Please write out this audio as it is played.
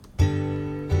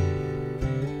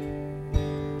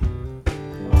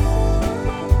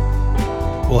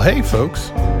Well, hey, folks.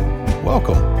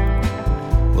 Welcome.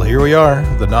 Well, here we are,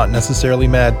 the Not Necessarily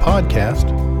Mad podcast,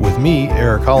 with me,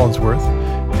 Eric Hollinsworth,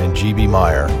 and GB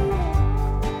Meyer.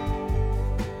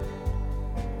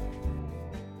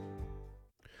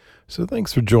 So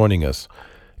thanks for joining us.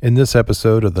 In this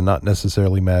episode of the Not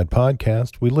Necessarily Mad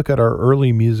podcast, we look at our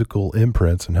early musical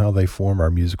imprints and how they form our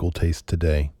musical taste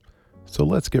today. So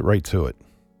let's get right to it.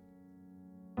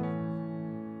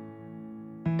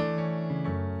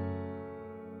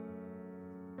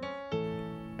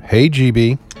 Hey,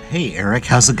 GB. Hey, Eric.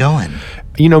 How's it going?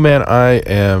 You know, man, I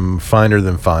am finer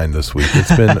than fine this week.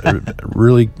 It's been a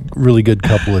really, really good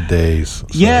couple of days. So,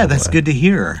 yeah, that's good to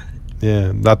hear.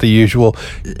 Yeah, not the usual.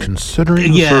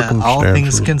 Considering the circumstances. All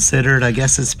things considered, I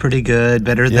guess it's pretty good.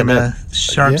 Better than a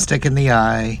sharp stick in the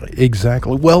eye.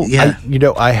 Exactly. Well, I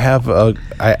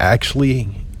actually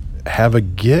have a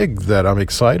gig that I'm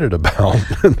excited about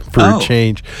for a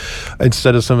change.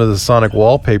 Instead of some of the sonic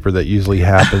wallpaper that usually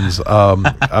happens,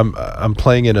 I'm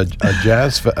playing in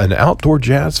an outdoor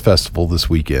jazz festival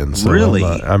this weekend. So really,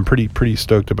 I'm pretty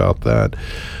stoked about that.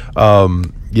 So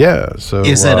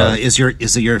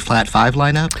is it your flat five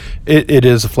lineup? It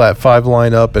is a flat five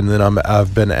lineup, and then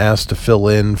I've been asked to fill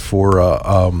in for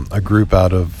a group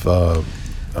out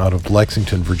of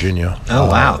Lexington, Virginia. Oh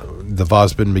wow. The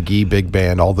Vosbin McGee Big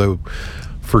Band, although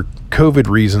for COVID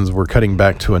reasons we're cutting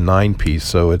back to a 9-piece,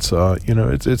 so it's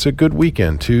it's a good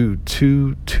weekend. Two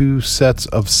sets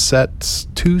of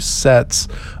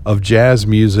jazz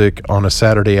music on a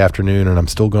Saturday afternoon, and I'm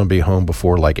still going to be home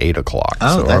before like 8:00.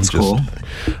 Oh, so that's cool.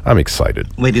 I'm excited.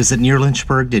 Wait, is it near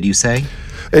Lynchburg? Did you say?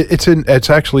 It's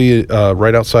actually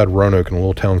right outside Roanoke in a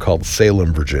little town called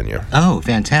Salem, Virginia. Oh,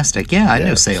 fantastic! Yeah, I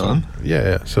know Salem.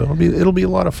 So it'll be a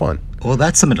lot of fun. Well,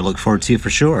 that's something to look forward to for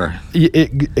sure.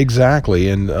 Exactly,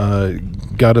 and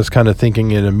got us kind of thinking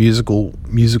in a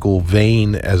musical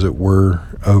vein, as it were,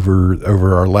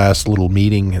 over our last little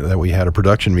meeting that we had, a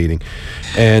production meeting,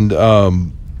 and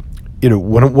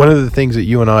one of the things that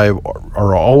you and I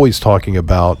are always talking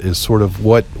about is sort of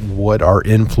what our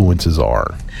influences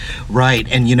are. Right,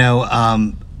 and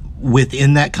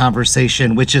within that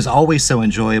conversation, which is always so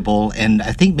enjoyable, and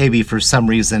I think maybe for some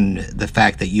reason the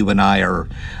fact that you and I are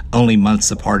only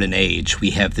months apart in age, we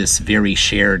have this very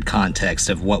shared context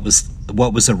of what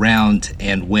was around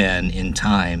and when in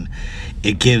time.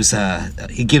 It gives I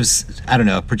don't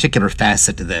know, a particular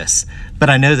facet to this. But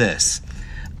I know this.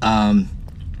 I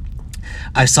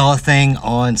saw a thing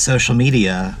on social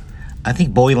media. I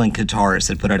think Boylan Guitars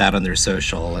had put it out on their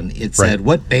social, and it said,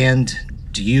 "What band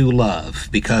do you love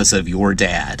because of your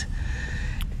dad?"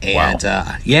 And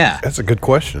wow. That's a good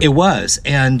question. It was.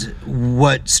 And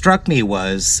what struck me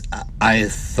was, I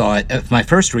thought, my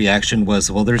first reaction was,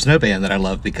 well, there's no band that I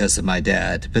love because of my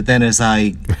dad. But then as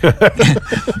I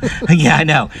yeah, I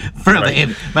know.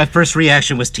 My first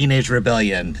reaction was Teenage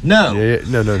Rebellion. No.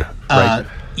 No. Right.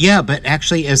 Yeah, but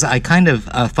actually, as I kind of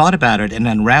thought about it and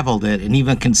unraveled it and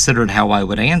even considered how I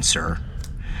would answer,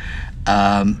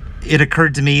 it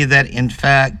occurred to me that, in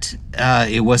fact,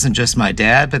 it wasn't just my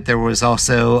dad, but there was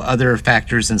also other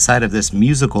factors inside of this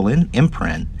musical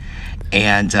imprint.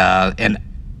 And I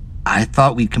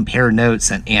thought we'd compare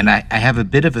notes, and I have a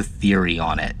bit of a theory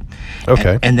on it.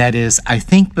 Okay. And that is, I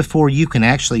think before you can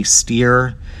actually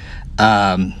steer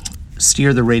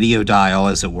the radio dial,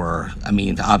 as it were. I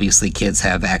mean, obviously kids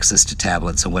have access to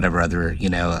tablets and whatever other,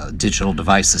 digital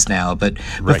devices now, but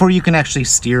before you can actually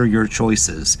steer your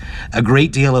choices, a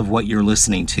great deal of what you're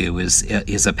listening to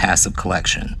is a passive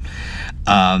collection.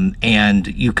 And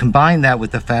you combine that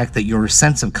with the fact that your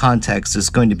sense of context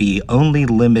is going to be only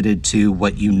limited to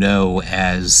what you know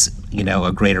as,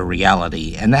 a greater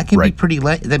reality. And that can be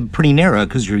pretty narrow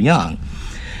because you're young.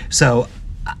 So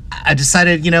I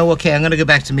decided, okay, I'm going to go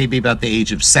back to maybe about the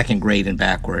age of second grade and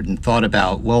backward, and thought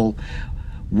about, well,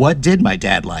 what did my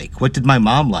dad like? What did my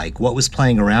mom like? What was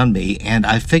playing around me? And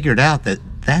I figured out that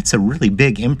that's a really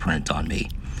big imprint on me.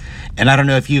 And I don't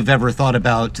know if you've ever thought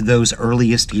about those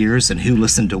earliest years and who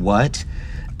listened to what,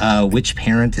 which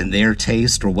parent and their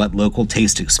taste, or what local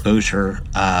taste exposure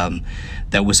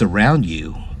that was around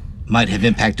you might have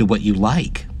impacted what you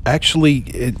like. Actually,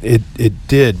 it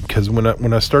did, because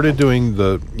when I started doing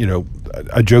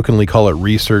I jokingly call it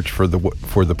research for the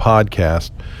podcast,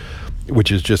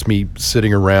 which is just me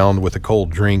sitting around with a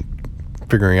cold drink,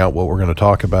 figuring out what we're going to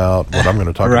talk about, what I'm going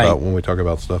to talk about when we talk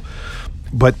about stuff.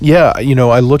 But yeah,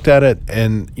 I looked at it,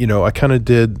 and I kind of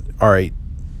did, all right,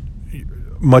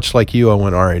 much like you, I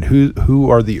went, all right,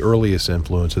 who are the earliest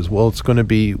influences? Well, it's going to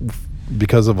be,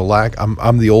 because of a lack,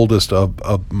 I'm the oldest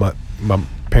of my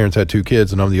parents had 2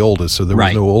 kids, and I'm the oldest, so there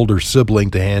was no older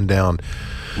sibling to hand down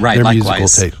Right, their likewise.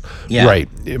 musical taste. Yeah. Right.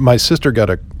 My sister got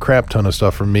a crap ton of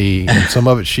stuff from me, and some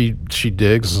of it she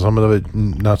digs, and some of it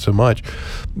not so much.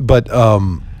 But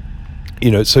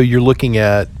so you're looking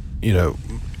at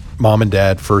mom and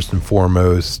dad first and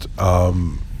foremost.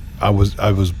 I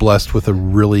was blessed with a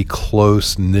really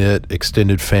close knit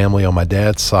extended family on my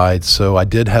dad's side, so I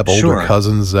did have older Sure.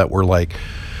 cousins that were like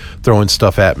throwing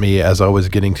stuff at me as I was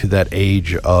getting to that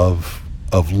age of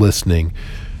listening.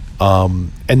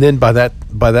 And then by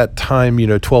that time,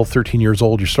 12, 13 years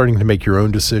old, you're starting to make your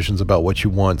own decisions about what you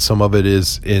want. Some of it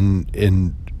is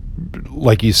in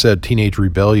like you said, teenage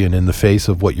rebellion in the face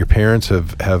of what your parents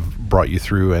have brought you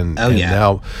through, and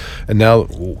now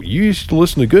you used to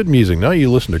listen to good music. Now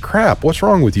you listen to crap. What's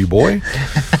wrong with you, boy?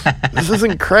 This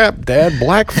isn't crap, Dad.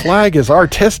 Black Flag is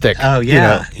artistic. Oh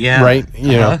yeah, yeah. Right.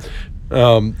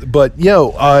 But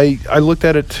I looked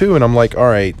at it too, and I'm like, all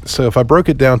right. So if I broke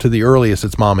it down to the earliest,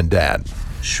 it's mom and dad.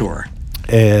 Sure.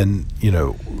 And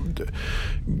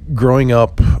growing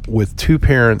up with two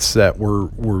parents that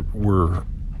were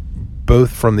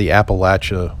both from the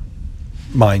Appalachia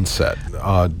mindset.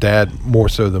 Dad more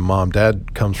so than mom.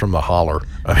 Dad comes from the holler.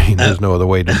 I mean, there's no other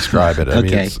way to describe it. I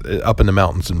mean, it's up in the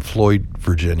mountains in Floyd,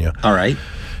 Virginia. All right.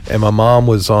 And my mom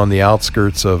was on the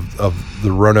outskirts of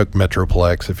the Roanoke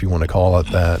Metroplex, if you want to call it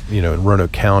that, in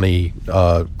Roanoke County,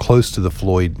 close to the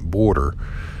Floyd border,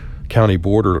 county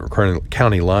border, or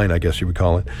county line, I guess you would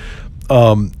call it.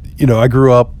 I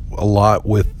grew up a lot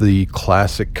with the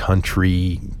classic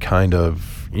country kind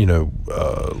of,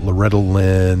 Loretta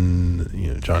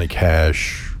Lynn, Johnny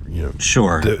Cash,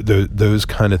 Sure. Those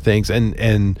kind of things.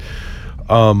 And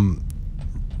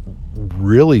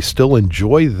really still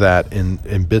enjoy that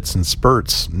in bits and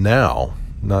spurts now.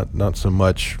 Not so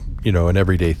much, an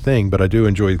everyday thing, but I do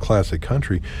enjoy classic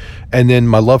country. And then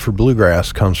my love for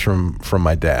bluegrass comes from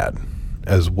my dad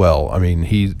as well. I mean,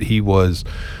 he was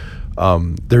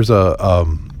there's a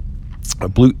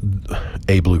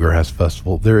bluegrass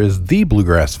festival. There is the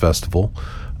Bluegrass Festival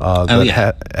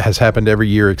has happened every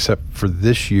year except for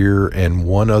this year and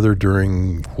one other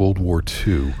during World War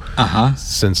II.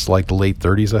 Since like the late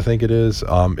 30s, I think it is.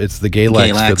 It's the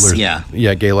Galax Fiddlers.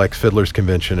 Galax Fiddlers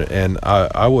Convention, and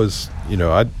I was,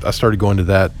 I started going to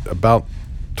that about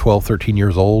 12, 13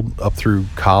 years old up through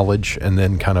college, and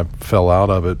then kind of fell out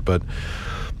of it. But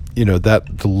that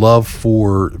the love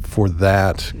for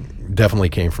that definitely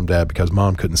came from Dad, because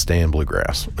Mom couldn't stand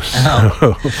bluegrass.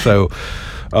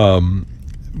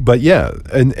 But yeah,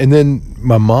 and then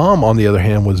my mom, on the other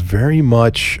hand, was very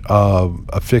much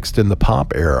affixed in the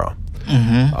pop era.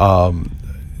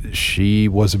 She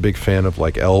was a big fan of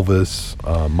like Elvis,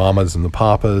 Mamas and the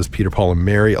Papas, Peter, Paul and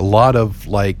Mary, a lot of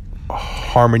like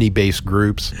harmony-based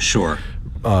groups. Sure.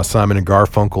 Simon and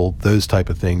Garfunkel, those type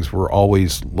of things were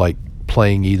always like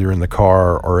playing either in the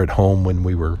car or at home when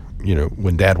we were,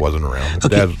 when Dad wasn't around.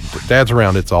 If Dad's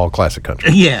around, it's all classic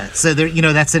country. Yeah, so there,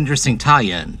 that's an interesting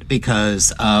tie-in,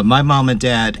 because my mom and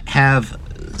dad have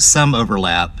some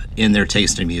overlap in their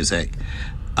taste in music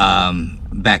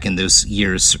back in those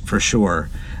years for sure.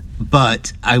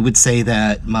 But I would say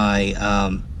that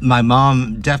my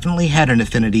mom definitely had an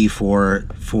affinity for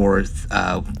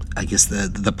I guess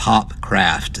the pop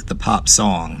craft, the pop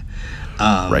song.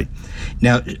 Right.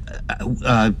 Now,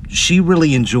 she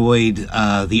really enjoyed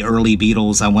the early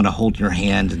Beatles, "I Want to Hold Your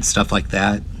Hand" and stuff like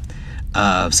that.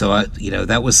 So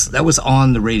that was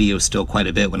on the radio still quite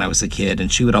a bit when I was a kid,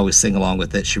 and she would always sing along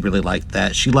with it. She really liked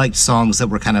that. She liked songs that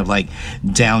were kind of like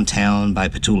 "Downtown" by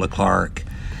Petula Clark.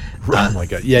 Oh my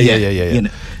God! Yeah.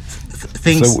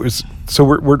 Things. So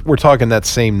we're talking that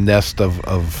same nest of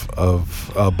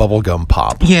bubblegum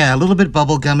pop. Yeah, a little bit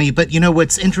bubblegummy, but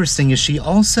what's interesting is she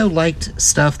also liked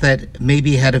stuff that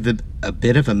maybe had a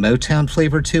bit of a Motown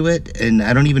flavor to it, and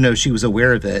I don't even know if she was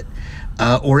aware of it,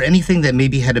 or anything that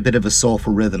maybe had a bit of a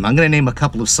soulful rhythm. I'm going to name a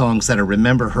couple of songs that I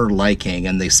remember her liking,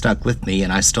 and they stuck with me,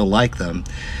 and I still like them.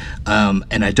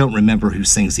 And I don't remember who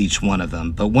sings each one of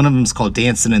them, but one of them is called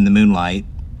 "Dancing in the Moonlight."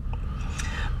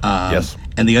 Yes.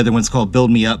 And the other one's called "Build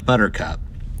Me Up, Buttercup."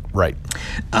 Right.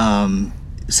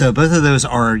 So both of those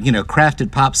are,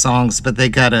 crafted pop songs, but they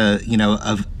got a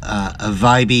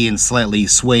vibey and slightly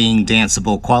swaying,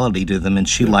 danceable quality to them, and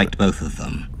she liked both of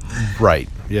them. Right.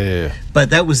 Yeah. But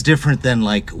that was different than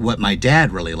like what my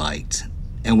dad really liked.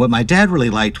 And what my dad really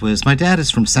liked was, my dad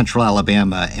is from Central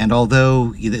Alabama, and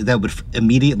although that would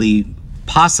immediately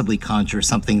possibly conjure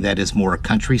something that is more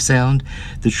country sound,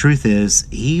 the truth is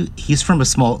he's from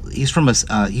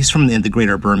in the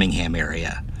greater Birmingham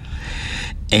area,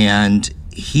 and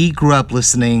he grew up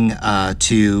listening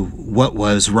to what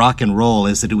was rock and roll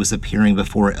as it was appearing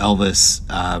before Elvis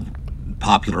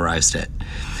popularized it.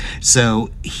 So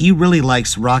he really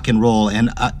likes rock and roll, and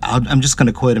I'm just going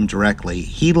to quote him directly.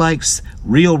 He likes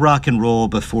real rock and roll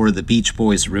before the Beach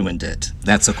Boys ruined it.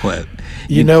 That's a quote.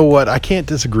 You know what? I can't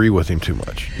disagree with him too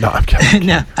much. No, I'm kidding.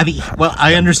 No, I mean, well,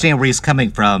 I understand where he's coming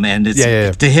from, and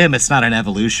it's to him, it's not an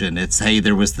evolution. It's, hey,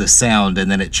 there was this sound, and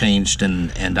then it changed,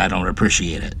 and I don't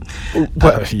appreciate it.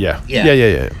 But yeah.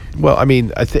 Well, I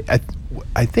mean, I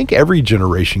think every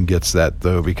generation gets that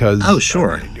though, because oh,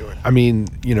 sure. I mean,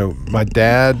 my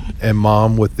dad and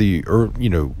mom with the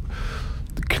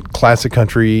classic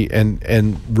country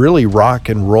and really rock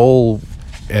and roll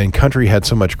and country had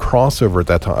so much crossover at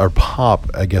that time, or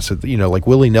pop, I guess, like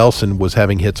Willie Nelson was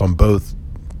having hits on both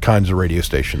kinds of radio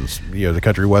stations, the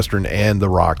country western and the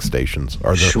rock stations,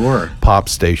 or the pop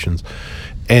stations.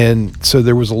 And so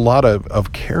there was a lot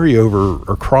of carryover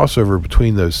or crossover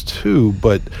between those two,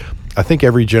 but I think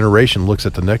every generation looks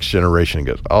at the next generation and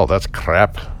goes, "Oh, that's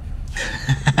crap."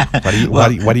 Why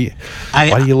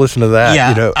do you listen to that?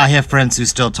 Yeah, I have friends who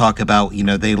still talk about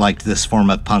they liked this form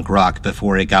of punk rock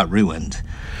before it got ruined.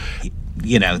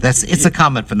 It's a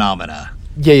common phenomena.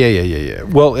 Yeah.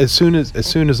 Well, as soon as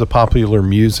the popular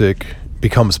music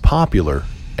becomes popular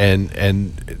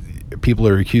and people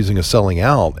are accusing of selling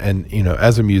out, and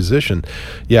as a musician,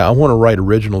 I want to write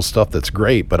original stuff that's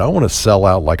great, but I want to sell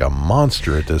out like a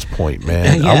monster at this point,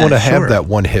 man. I want to have that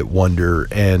one hit wonder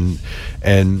and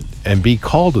be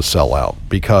called a sellout,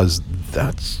 because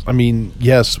that's, I mean,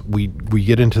 yes, we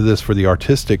get into this for the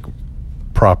artistic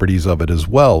properties of it as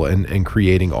well, and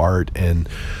creating art, and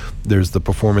there's the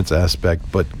performance aspect,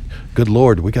 but good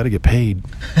Lord, we got to get paid.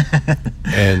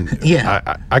 And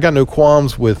I got no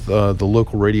qualms with the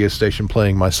local radio station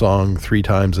playing my song 3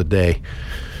 times a day.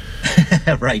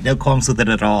 Right, no qualms with it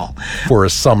at all. For a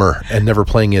summer and never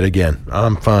playing it again.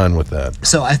 I'm fine with that.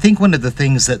 So I think one of the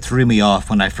things that threw me off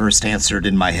when I first answered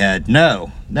in my head,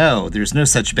 no, there's no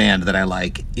such band that I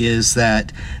like, is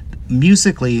that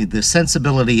musically, the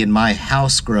sensibility in my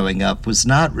house growing up was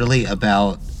not really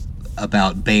about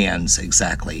bands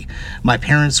exactly. My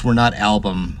parents were not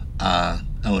album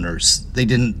owners. They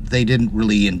didn't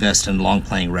really invest in long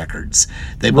playing records.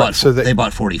 They bought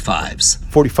 45s.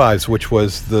 45s, which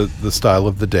was the style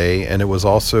of the day, and it was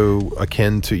also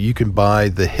akin to, you can buy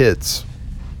the hits.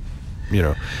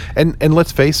 And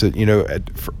let's face it,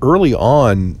 early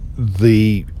on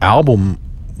the album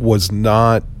was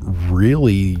not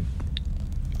really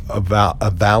a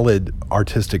valid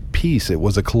artistic piece. It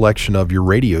was a collection of your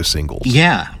radio singles.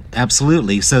 Yeah,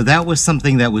 absolutely. So that was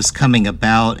something that was coming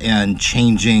about and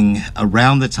changing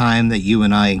around the time that you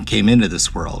and I came into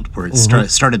this world, where it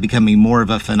started becoming more of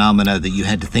a phenomena that you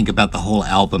had to think about the whole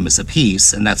album as a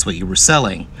piece, and that's what you were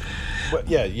selling. Well,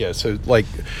 yeah. So I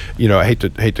hate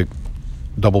to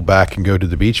double back and go to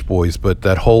the Beach Boys, but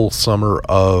that whole summer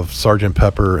of Sgt.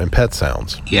 Pepper and Pet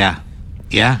Sounds. Yeah.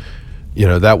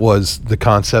 That was the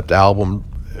concept album.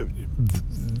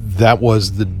 That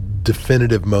was the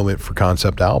definitive moment for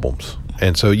concept albums.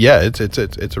 And so, it's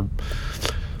a,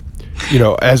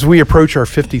 as we approach our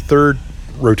 53rd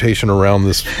rotation around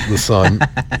the sun,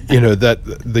 that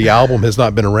the album has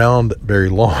not been around very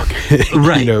long.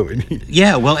 Right.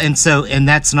 Yeah. Well, and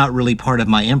that's not really part of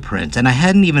my imprint. And I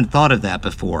hadn't even thought of that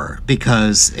before,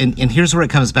 because, and here's where it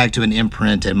comes back to an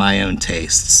imprint and my own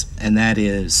tastes. And that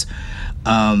is,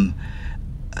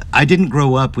 I didn't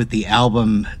grow up with the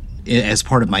album as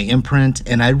part of my imprint,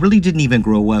 and I really didn't even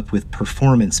grow up with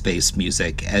performance-based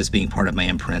music as being part of my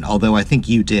imprint, although I think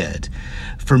you did.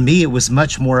 For me, it was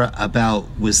much more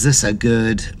about, was this a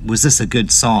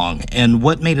good song? And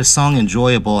what made a song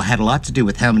enjoyable had a lot to do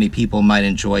with how many people might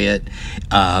enjoy it,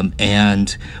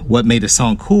 and what made a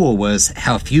song cool was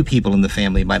how few people in the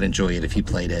family might enjoy it if you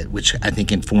played it, which I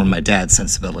think informed my dad's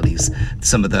sensibilities,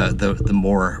 some of the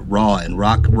more raw and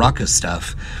raucous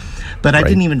stuff. But I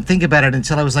didn't even think about it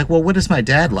until I was like, well, what does my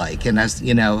dad like? And as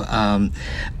and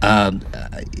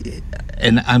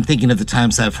I'm thinking of the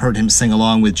times I've heard him sing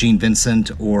along with Gene Vincent,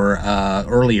 or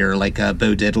earlier, like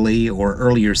Bo Diddley, or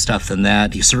earlier stuff than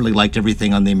that. He certainly liked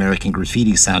everything on the American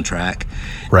Graffiti soundtrack,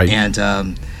 right?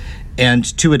 And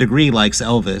to a degree likes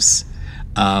Elvis.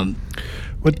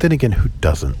 But then again, who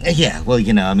doesn't? Yeah, well,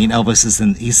 Elvis is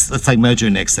it's like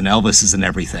Mojo Nixon. Elvis is in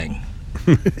everything.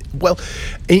 Well,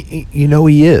 he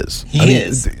is. He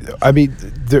is. I mean,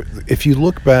 if you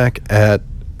look back at,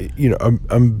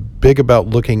 I'm big about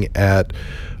looking at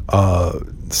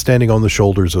standing on the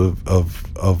shoulders of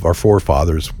our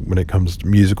forefathers when it comes to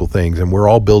musical things, and we're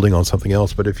all building on something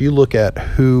else. But if you look at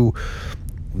who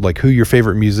your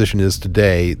favorite musician is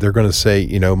today, they're going to say,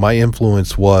 my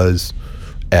influence was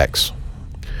X.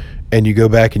 And you go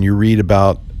back and you read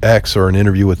about X or an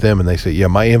interview with them, and they say, yeah,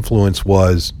 my influence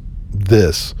was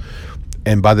this.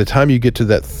 And by the time you get to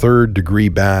that third degree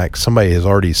back, somebody has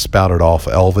already spouted off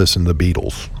Elvis and the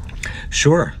Beatles.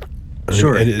 Sure,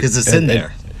 because it's in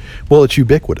there. Well, it's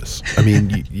ubiquitous. I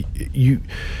mean,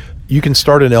 you can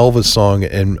start an Elvis song,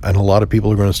 and a lot of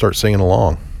people are going to start singing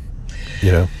along,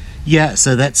 you know? Yeah,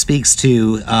 so that speaks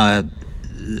to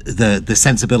the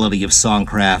sensibility of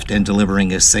songcraft and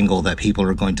delivering a single that people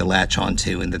are going to latch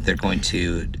onto and that they're going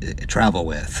to travel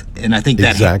with. And I think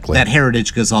that that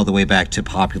heritage goes all the way back to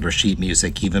popular sheet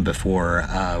music, even before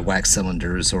wax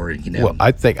cylinders or, you know. Well,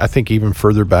 I think even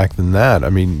further back than that. I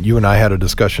mean, you and I had a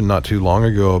discussion not too long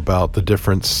ago about the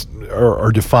difference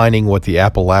or defining what the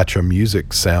Appalachia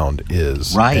music sound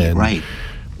is. Right.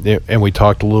 And we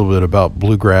talked a little bit about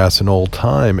bluegrass and old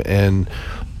time, and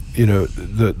you know,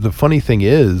 the funny thing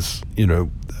is, you know,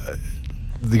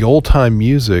 the old time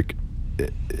music,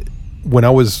 when I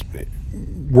was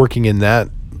working in that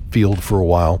field for a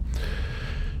while,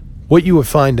 what you would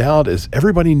find out is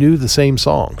everybody knew the same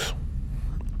songs.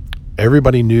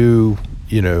 Everybody knew,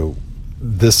 you know,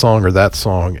 this song or that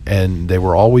song, and they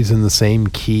were always in the same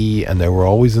key and they were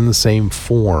always in the same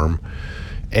form.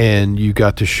 And you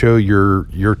got to show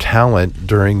your talent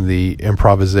during the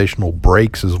improvisational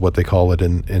breaks, is what they call it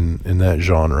in that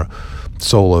genre,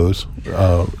 solos.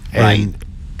 Right.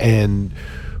 And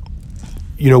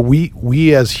you know,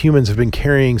 we as humans have been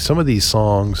carrying some of these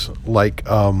songs, like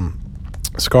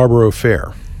Scarborough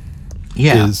Fair.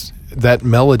 Yeah. That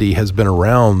melody has been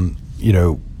around, you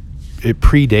know, it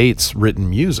predates written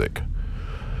music.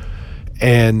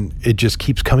 And it just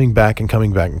keeps coming back and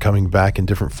coming back and coming back in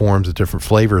different forms and different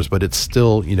flavors, but it's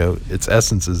still, you know, its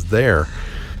essence is there.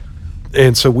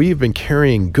 And so we've been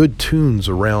carrying good tunes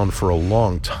around for a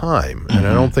long time. And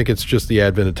I don't think it's just the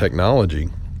advent of technology.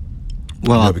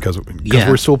 Well, you know, because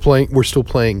we're still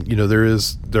playing, you know,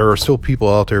 there are still people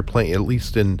out there playing, at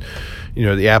least in, you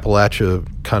know, the Appalachia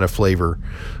kind of flavor,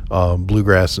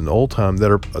 bluegrass and old time,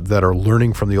 that are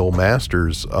learning from the old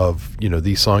masters of, you know,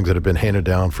 these songs that have been handed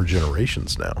down for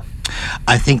generations now.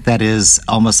 I think that is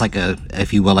almost like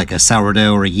if you will, like a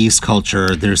sourdough or a yeast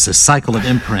culture. There's a cycle of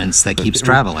imprints that keeps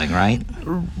traveling, right?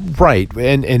 Right.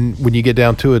 And when you get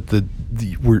down to it,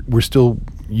 we're still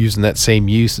using that same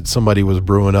yeast that somebody was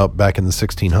brewing up back in the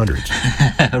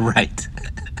 1600s. Right.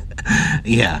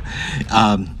 Yeah.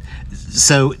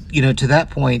 So, you know, to that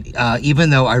point,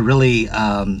 even though I really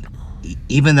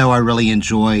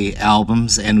enjoy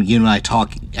albums, and you and I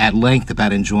talk at length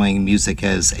about enjoying music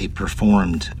as a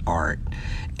performed art,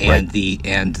 and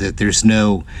that there's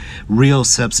no real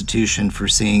substitution for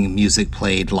seeing music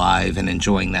played live and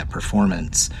enjoying that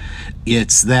performance.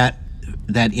 It's that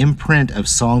imprint of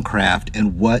songcraft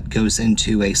and what goes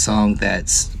into a song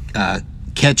that's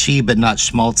catchy but not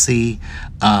schmaltzy,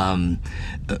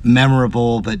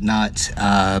 memorable but not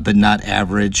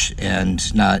average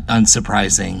and not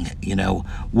unsurprising. You know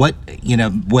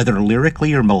whether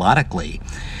lyrically or melodically,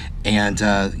 and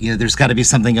you know, there's got to be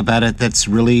something about it that's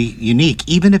really unique,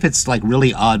 even if it's like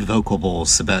really odd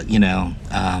vocables about, you know,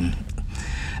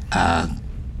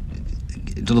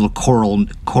 the little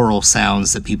choral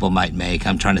sounds that people might make.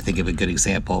 I'm trying to think of a good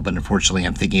example, but unfortunately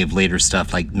I'm thinking of later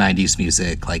stuff like 90s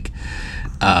music, like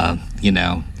you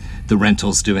know, the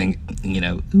Rentals doing, you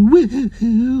know,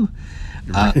 woo-hoo-hoo.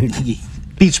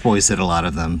 Beach Boys did a lot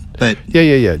of them, but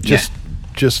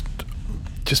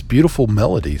just beautiful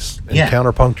melodies and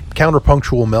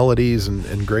counterpunctual melodies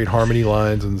and great harmony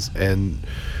lines and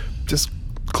just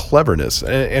cleverness.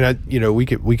 And I, you know, we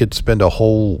could spend a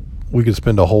whole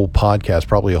podcast,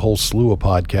 probably a whole slew of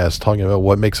podcasts, talking about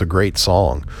what makes a great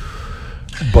song.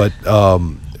 But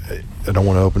I don't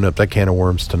want to open up that can of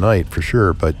worms tonight for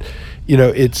sure. But you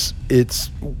know, it's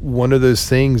one of those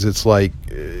things. It's like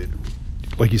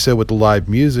you said with the live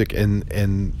music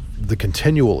and the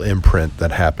continual imprint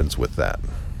that happens with that.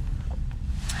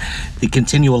 The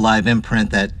continual live imprint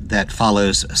that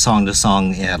follows song to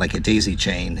song, like a daisy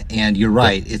chain. And you're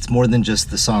right, it's more than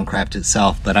just the songcraft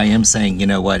itself, but I am saying, you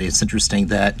know what, it's interesting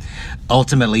that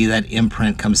ultimately that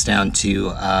imprint comes down to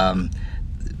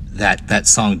that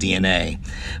song DNA.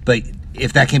 But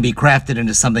if that can be crafted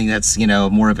into something that's, you know,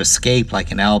 more of escape,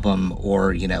 like an album,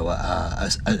 or, you know,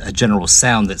 a general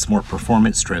sound that's more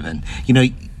performance driven, you know,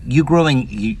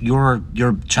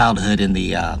 your childhood in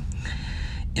the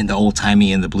old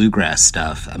timey and the bluegrass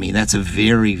stuff, I mean, that's a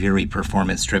very, very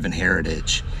performance driven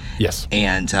heritage. Yes.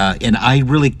 And I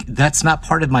really, that's not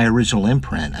part of my original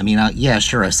imprint. I mean, yeah,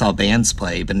 sure, I saw bands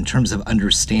play, but in terms of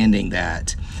understanding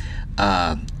that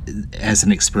as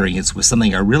an experience was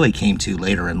something I really came to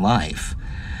later in life.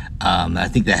 I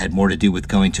think that had more to do with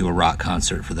going to a rock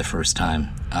concert for the first time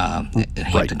at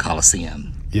Hampton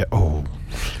Coliseum. Yeah. Oh,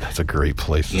 that's a great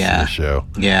place to see a show.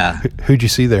 Yeah. Who'd you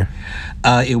see there?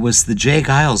 It was the Jay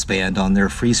Giles Band on their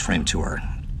Freeze Frame tour.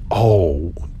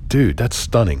 Oh, dude, that's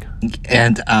stunning.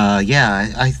 And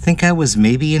I think I was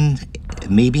maybe in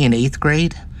 8th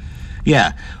grade.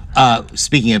 Yeah.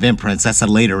 Speaking of imprints, that's a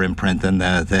later imprint than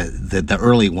the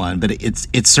early one, but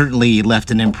it certainly left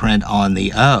an imprint on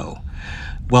the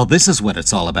well, this is what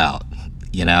it's all about,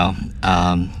 you know.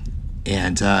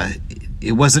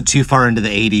 It wasn't too far into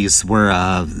the 80s where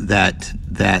that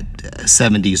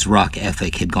 70s rock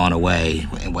ethic had gone away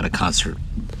and what a concert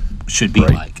should be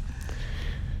like.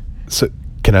 So,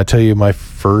 can I tell you my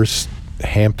first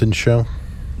Hampton show?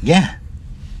 Yeah.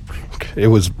 It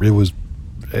was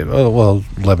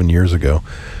 11 years ago.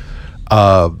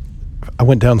 I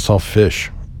went down and saw Fish.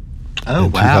 Oh,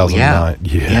 in wow. 2009.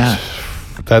 Yeah.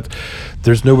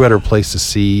 There's no better place to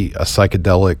see a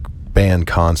psychedelic band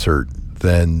concert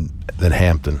than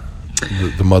Hampton,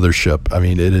 the mothership. I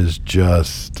mean, it is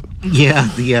just. Yeah,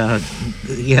 the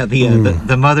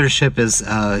mothership is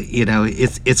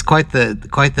it's quite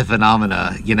the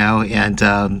phenomena, and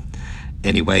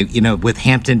anyway, with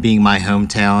Hampton being my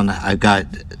hometown,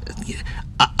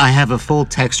 I have a full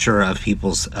texture of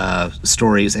people's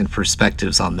stories and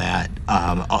perspectives on that,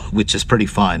 which is pretty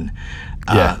fun.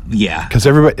 Yeah. Because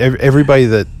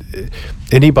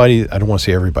anybody, I don't want to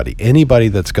say everybody, anybody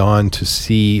that's gone to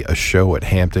see a show at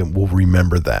Hampton will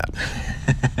remember that.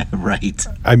 Right.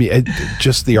 I mean,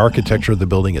 just the architecture of the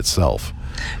building itself.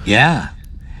 Yeah.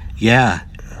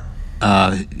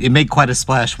 It made quite a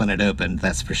splash when it opened,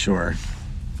 that's for sure.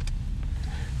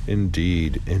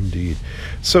 Indeed.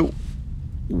 So,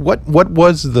 what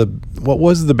was the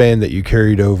band that you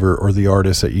carried over, or the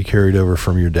artist that you carried over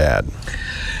from your dad?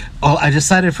 Well, I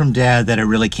decided from Dad that it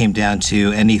really came down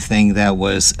to anything that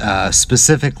was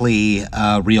specifically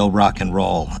real rock and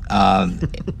roll, and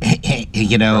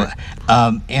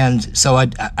so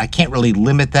I can't really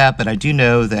limit that, but I do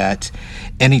know that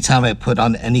anytime I put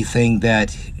on anything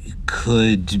that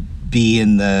could be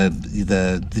in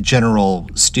the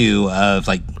general stew of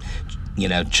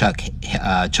Chuck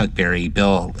Berry,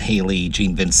 Bill Haley,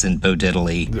 Gene Vincent, Bo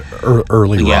Diddley,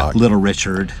 early rock, Little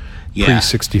Richard. Yeah.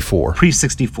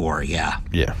 Pre-64,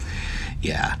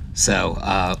 yeah. So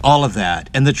all of that,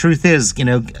 and the truth is,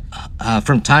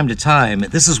 from time to time,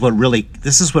 this is what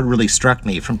really struck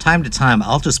me. From time to time,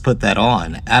 I'll just put that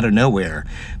on out of nowhere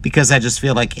because I just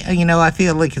feel like I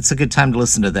feel like it's a good time to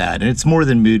listen to that, and it's more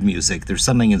than mood music. There's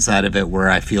something inside of it where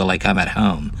I feel like I'm at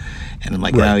home, and I'm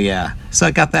like, oh yeah. So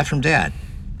I got that from Dad.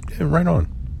 Yeah, right on.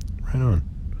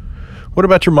 What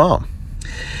about your mom?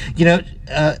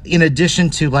 In addition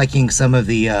to liking some of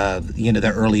the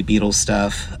the early Beatles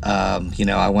stuff, I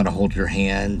Want to Hold Your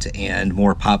Hand and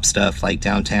more pop stuff like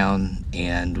Downtown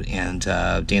and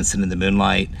Dancing in the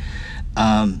Moonlight.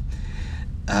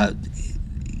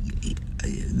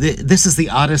 This is the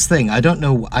oddest thing. I don't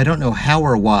know how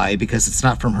or why, because it's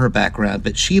not from her background,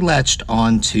 but she latched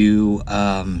onto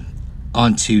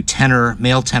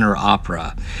male tenor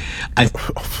opera.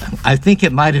 I think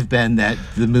it might have been that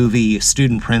the movie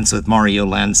Student Prince with Mario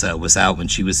Lanza was out when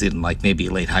she was in maybe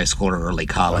late high school or early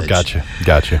college. Gotcha.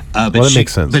 That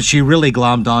makes sense. But she really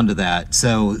glommed onto that.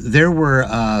 So there were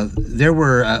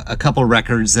a couple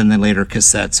records and then later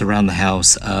cassettes around the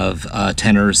house of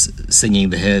tenors singing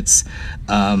the hits.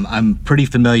 I'm pretty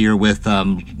familiar with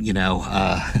Luciano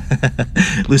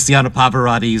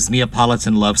Pavarotti's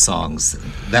Neapolitan love songs.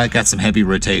 That got some heavy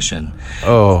rotation.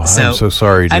 Oh, I'm so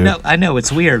sorry, dude. I know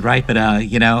it's weird, right? But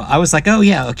I was like, oh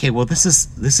yeah, okay. Well, this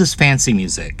is fancy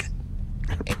music,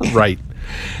 right?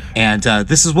 And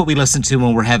this is what we listen to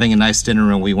when we're having a nice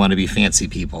dinner and we want to be fancy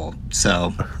people.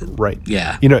 So, right,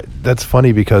 yeah. That's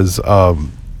funny because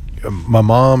my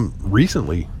mom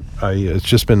recently, it's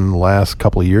just been the last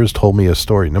couple of years, told me a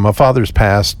story. Now my father's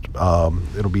passed.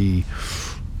 It'll be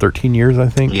 13 years, I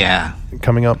think. Yeah,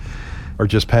 coming up, or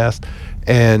just passed.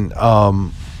 And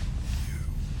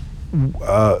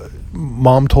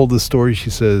Mom told this story. She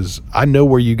says, I know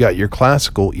where you got your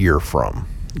classical ear from,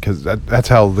 because that's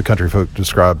how the country folk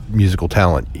describe musical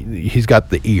talent. He's got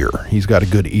the ear. He's got a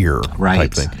good ear,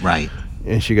 right, type thing. Right.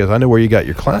 And she goes, I know where you got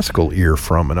your classical ear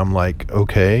from. And I'm like,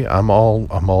 okay, I'm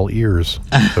all ears,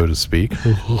 so to speak.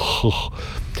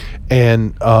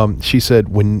 And she said,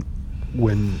 when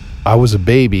I was a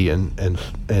baby and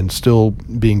still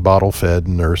being bottle fed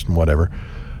and nursed and whatever,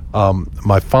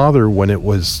 my father, when it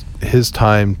was his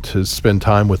time to spend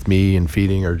time with me and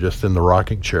feeding or just in the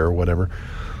rocking chair or whatever,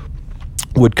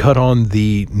 would cut on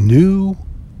the new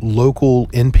local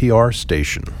NPR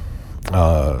station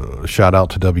Shout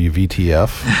out to WVTF,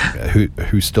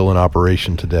 who's still in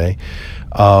operation today.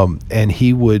 And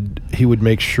he would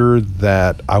make sure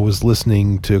that I was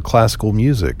listening to classical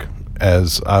music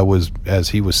as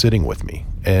he was sitting with me.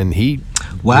 And he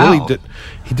really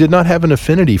did not have an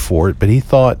affinity for it, but he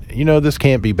thought, this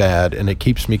can't be bad, and it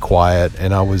keeps me quiet.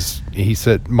 And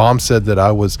Mom said that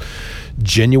I was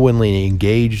genuinely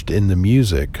engaged in the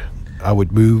music. I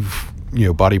would move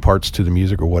body parts to the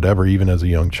music or whatever, even as a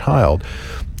young child.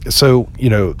 So,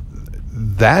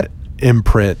 that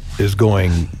imprint is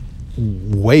going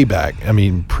way back. I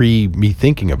mean, pre me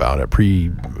thinking about it,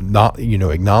 pre not,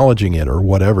 acknowledging it or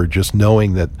whatever, just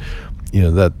knowing that,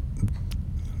 that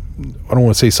I don't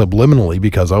want to say subliminally,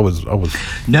 because I was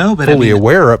fully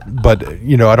aware of, but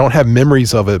I don't have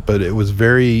memories of it, but it was a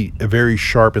very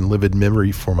sharp and livid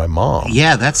memory for my mom.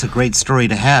 Yeah, that's a great story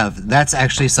to have. That's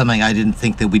actually something I didn't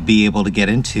think that we'd be able to get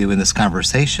into in this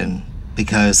conversation,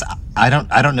 because I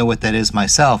don't know what that is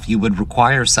myself. You would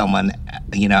require someone,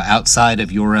 outside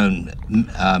of your own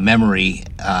memory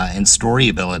and story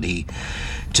ability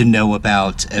to know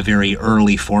about a very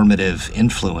early formative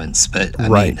influence. But I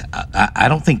mean, I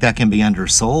don't think that can be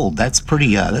undersold. That's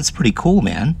pretty cool,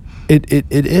 man. It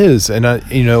is. And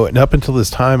and up until this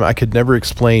time, I could never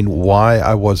explain why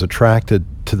I was attracted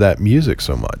to that music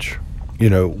so much.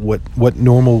 What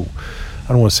normal, I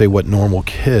don't want to say what normal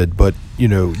kid, but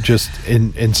just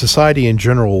in society in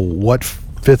general, what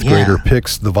fifth grader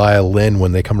picks the violin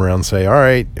when they come around and say, all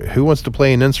right, who wants to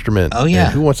play an instrument? Oh, yeah.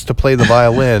 And who wants to play the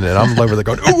violin? And I'm over there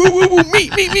going, ooh, me.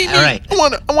 All right. I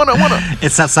want to.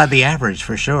 It's outside the average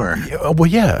for sure. Well,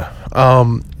 yeah.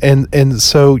 And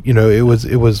so, it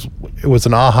was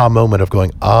an aha moment of going,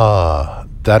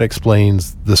 that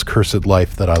explains this cursed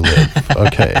life that I live.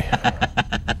 Okay.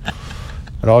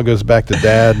 It all goes back to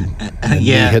Dad and me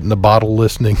hitting the bottle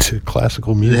listening to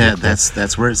classical music. Yeah,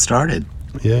 that's where it started.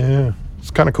 Yeah. It's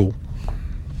kind of cool.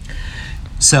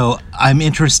 So I'm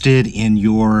interested in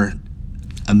your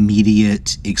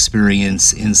immediate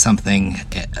experience in something.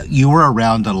 You are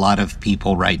around a lot of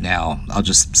people right now. I'll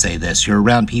just say this. You're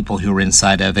around people who are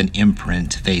inside of an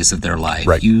imprint phase of their life.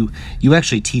 Right. You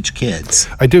actually teach kids.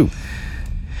 I do.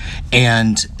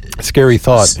 And scary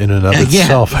thought in and of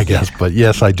itself, I guess. But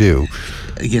yes, I do.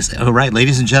 Yes. All right,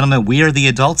 ladies and gentlemen, we are the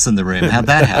adults in the room. How'd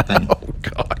that happen? Oh,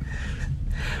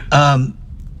 God.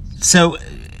 So,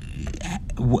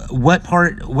 what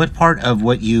part of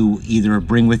what you either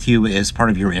bring with you as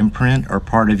part of your imprint or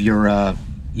part of your own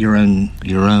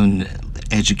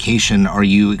education are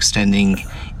you extending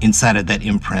inside of that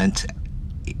imprint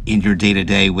in your day to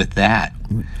day with that?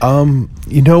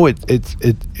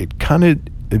 It kind of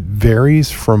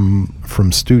varies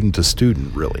from student to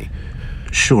student, really.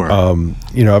 Sure.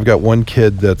 I've got one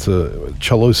kid that's a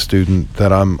cello student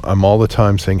that I'm all the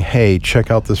time saying, hey,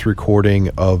 check out this recording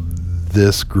of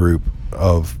this group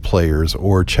of players,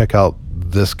 or check out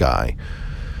this guy,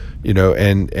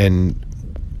 and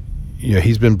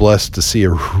he's been blessed to see a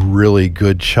really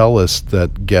good cellist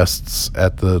that guests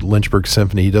at the Lynchburg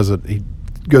Symphony. He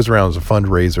goes around as a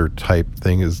fundraiser type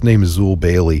thing. His name is Zool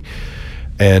Bailey.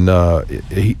 And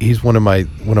he's one of my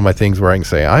things where I can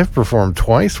say I've performed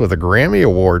twice with a Grammy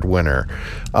Award winner,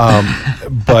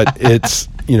 but it's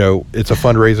a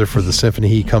fundraiser for the symphony.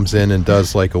 He comes in and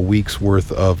does like a week's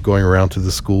worth of going around to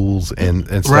the schools and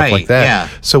stuff like that. Yeah.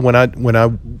 So when I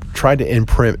tried to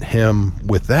imprint him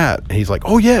with that, he's like,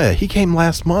 oh yeah, he came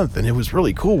last month and it was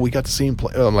really cool. We got to see him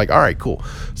play. I'm like, all right, cool.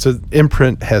 So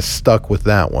imprint has stuck with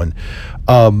that one.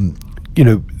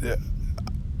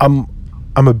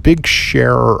 I'm a big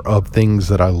sharer of things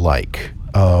that I like.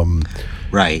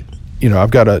 Right.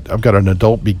 I've got an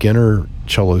adult beginner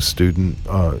cello student,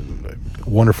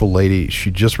 wonderful lady.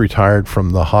 She just retired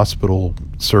from the hospital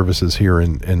services here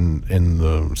in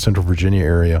the Central Virginia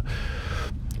area,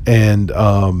 and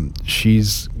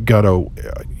she's got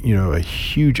a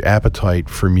huge appetite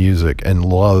for music and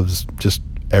loves just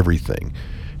everything.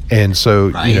 And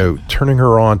so turning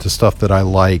her on to stuff that I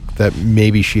like that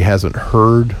maybe she hasn't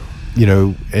heard,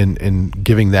 and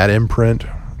giving that imprint.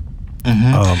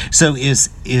 Mm-hmm. So is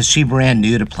she brand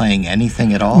new to playing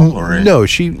anything at all, or no?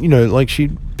 She she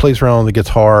plays around on the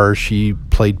guitar. She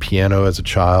played piano as a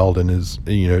child and is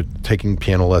taking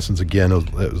piano lessons again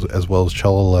as well as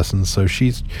cello lessons. So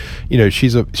she's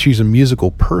she's a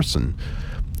musical person,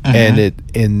 and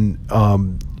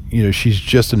she's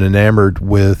just enamored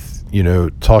with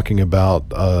talking about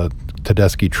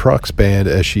Tedeschi Trucks Band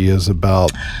as she is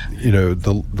about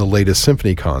the latest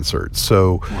symphony concert.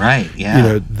 So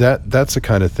that's the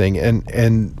kind of thing.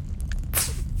 And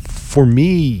for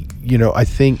me, I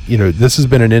think this has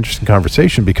been an interesting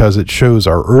conversation because it shows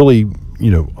our early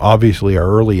obviously our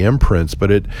early imprints,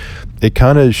 but it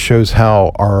kind of shows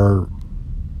how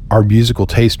our musical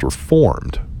tastes were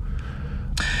formed.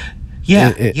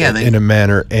 In a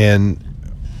manner. And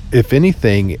if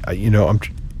anything,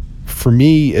 for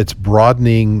me, it's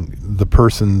broadening the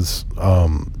person's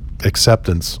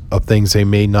acceptance of things they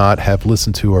may not have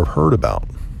listened to or heard about.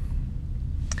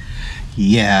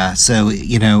 Yeah, so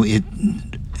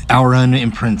our own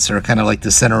imprints are kind of like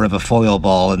the center of a foil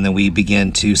ball, and then we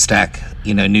begin to stack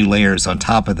new layers on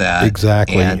top of that.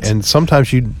 Exactly. And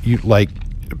sometimes you like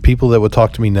people that would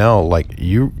talk to me now, like,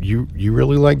 you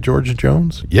really like George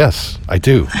Jones? Yes, I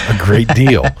do, a great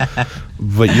deal.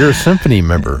 But you're a symphony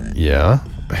member. Yeah,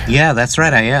 that's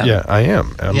right, I am. Yeah, I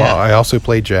am. I also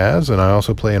play jazz, and I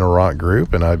also play in a rock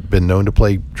group, and I've been known to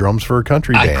play drums for a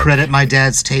country band. I credit my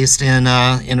dad's taste in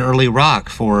early rock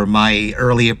for my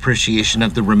early appreciation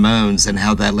of the Ramones and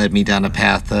how that led me down a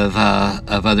path of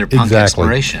other punk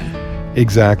exploration.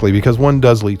 Exactly, because one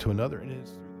does lead to another.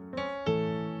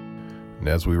 And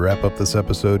as we wrap up this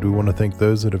episode, we want to thank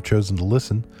those that have chosen to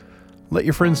listen. Let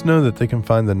your friends know that they can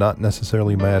find the Not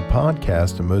Necessarily Mad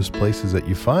podcast in most places that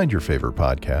you find your favorite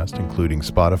podcast, including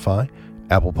Spotify,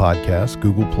 Apple Podcasts,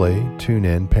 Google Play,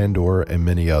 TuneIn, Pandora, and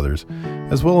many others,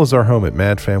 as well as our home at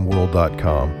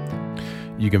madfamworld.com.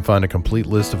 You can find a complete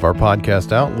list of our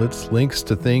podcast outlets, links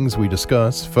to things we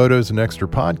discuss, photos, and extra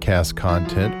podcast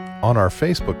content on our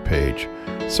Facebook page.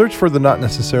 Search for the Not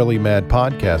Necessarily Mad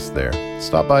podcast there.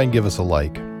 Stop by and give us a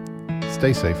like.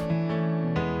 Stay safe.